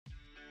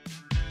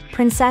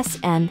Princess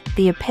Anne,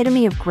 the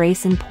epitome of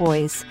grace and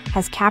poise,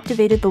 has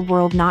captivated the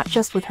world not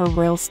just with her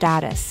royal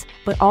status,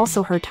 but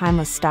also her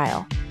timeless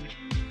style.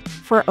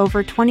 For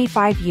over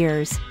 25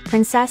 years,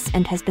 Princess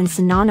Anne has been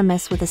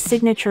synonymous with a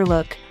signature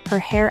look, her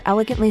hair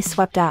elegantly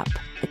swept up,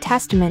 a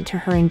testament to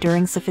her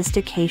enduring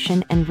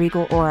sophistication and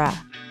regal aura.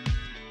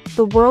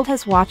 The world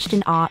has watched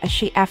in awe as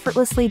she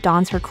effortlessly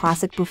dons her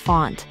classic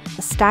bouffant,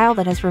 a style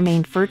that has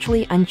remained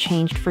virtually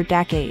unchanged for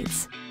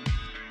decades.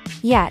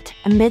 Yet,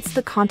 amidst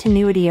the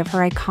continuity of her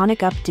iconic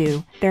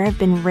updo, there have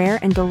been rare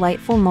and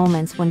delightful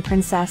moments when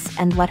Princess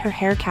Anne let her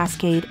hair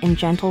cascade in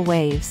gentle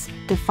waves,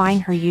 defying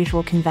her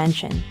usual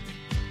convention.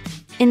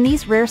 In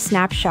these rare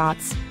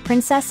snapshots,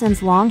 Princess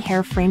Anne's long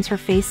hair frames her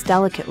face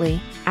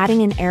delicately,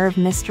 adding an air of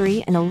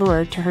mystery and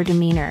allure to her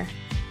demeanor.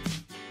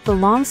 The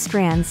long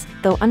strands,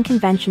 though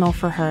unconventional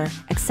for her,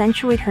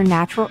 accentuate her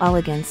natural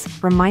elegance,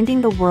 reminding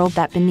the world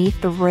that beneath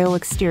the royal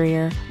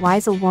exterior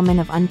lies a woman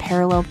of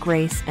unparalleled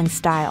grace and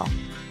style.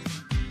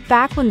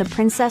 Back when the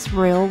Princess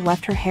Royal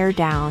left her hair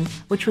down,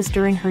 which was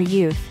during her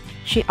youth,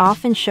 she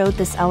often showed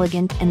this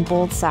elegant and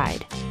bold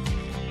side.